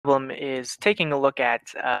problem is taking a look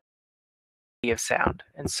at of sound.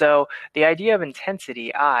 And so the idea of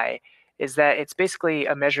intensity, I, is that it's basically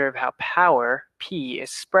a measure of how power, P,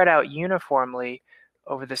 is spread out uniformly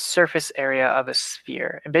over the surface area of a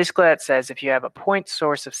sphere. And basically that says if you have a point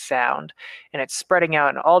source of sound and it's spreading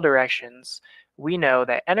out in all directions, we know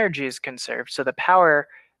that energy is conserved. So the power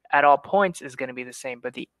at all points is going to be the same,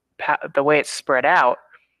 but the way it's spread out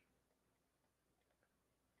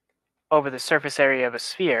over the surface area of a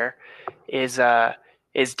sphere is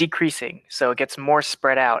decreasing, so it gets more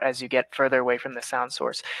spread out as you get further away from the sound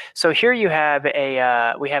source. So here you have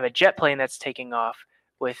we have a jet plane that's taking off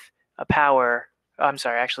with a power. I'm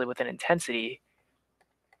sorry, actually with an intensity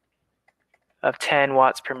of 10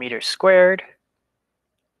 watts per meter squared,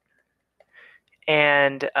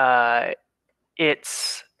 and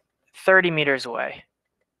it's 30 meters away.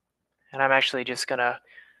 And I'm actually just gonna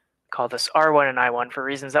call this R1 and I1 for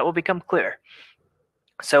reasons that will become clear.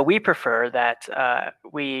 So we prefer that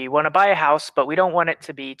we want to buy a house, but we don't want it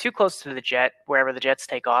to be too close to the jet, wherever the jets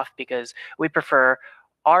take off, because we prefer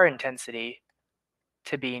our intensity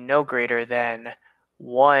to be no greater than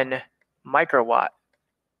 1 microwatt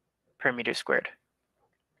per meter squared.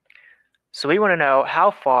 So we want to know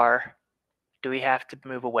how far do we have to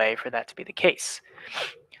move away for that to be the case.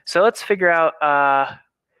 So let's figure out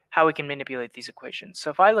how we can manipulate these equations.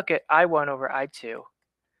 So if I look at I1 over I2,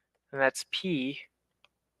 then that's P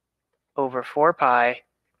over 4 pi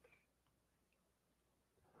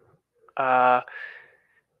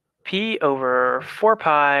P over 4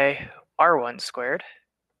 pi R1 squared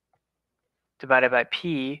divided by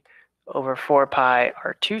P over 4 pi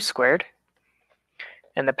R2 squared.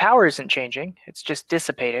 And the power isn't changing, it's just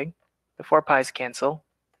dissipating. The 4 pi's cancel.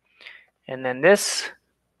 And then this,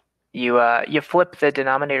 you flip the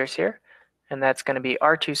denominators here, and that's going to be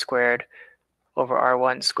R2 squared over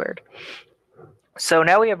R1 squared. So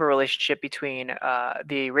now we have a relationship between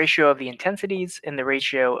the ratio of the intensities and the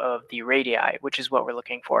ratio of the radii, which is what we're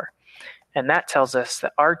looking for. And that tells us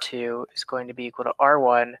that R2 is going to be equal to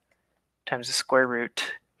R1 times the square root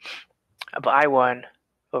of I1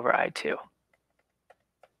 over I2,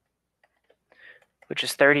 which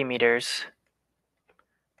is 30 meters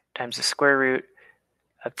times the square root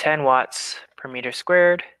of 10 watts per meter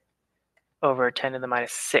squared over 10 to the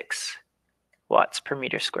minus 6 watts per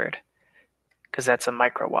meter squared, because that's a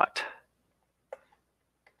microwatt.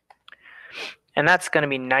 And that's going to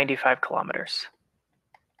be 95 kilometers.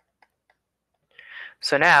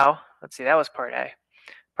 So now, let's see, that was part A.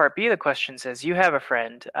 Part B of the question says you have a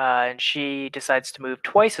friend and she decides to move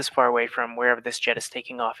twice as far away from wherever this jet is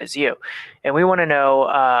taking off as you. And we want to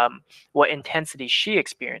know what intensity she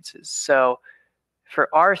experiences. So for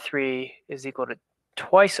R3 is equal to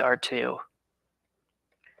twice R2,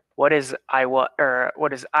 what is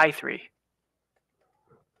I3?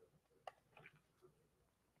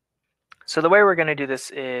 So the way we're going to do this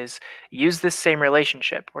is use this same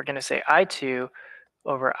relationship. We're going to say I2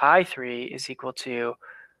 over I3 is equal to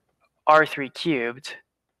R3 cubed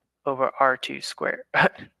over R2 squared.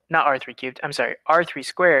 Not R3 cubed, I'm sorry, R3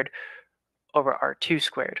 squared over R2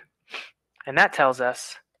 squared. And that tells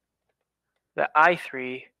us that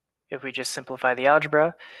I3, if we just simplify the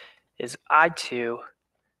algebra, is I2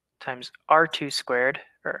 times R2 squared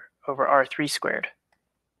or over R3 squared.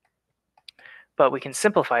 But we can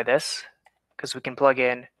simplify this because we can plug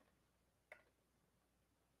in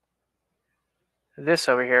this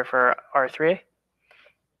over here for R3.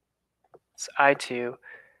 It's I2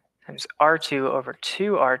 times R2 over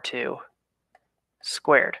 2R2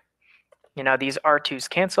 squared. You know, these R2's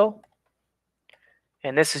cancel,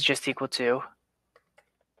 and this is just equal to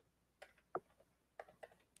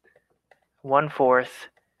 1/4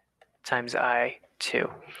 times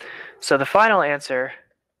I2. So the final answer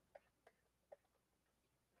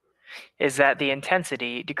is that the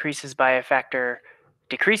intensity decreases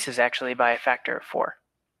actually by a factor of 4.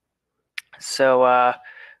 So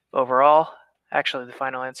overall, actually the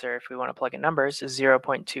final answer, if we want to plug in numbers, is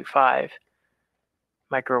 0.25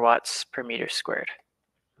 microwatts per meter squared.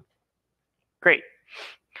 Great.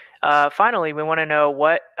 Finally, we want to know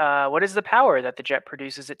what is the power that the jet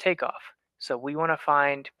produces at takeoff. So we want to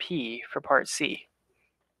find P for part C.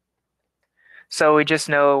 So we just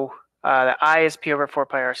know that I is P over 4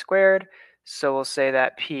 pi r squared. So we'll say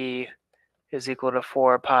that P is equal to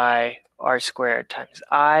 4 pi r squared times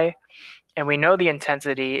I. And we know the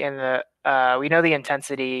intensity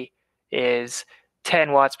is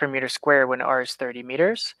 10 watts per meter squared when R is 30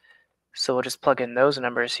 meters. So we'll just plug in those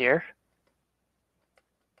numbers here.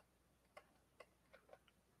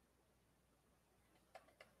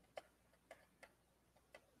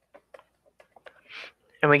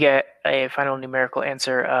 And we get a final numerical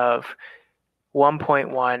answer of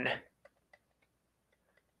 1.1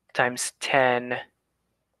 times 10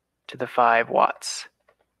 to the 5 watts.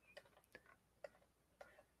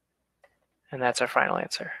 And that's our final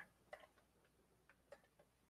answer.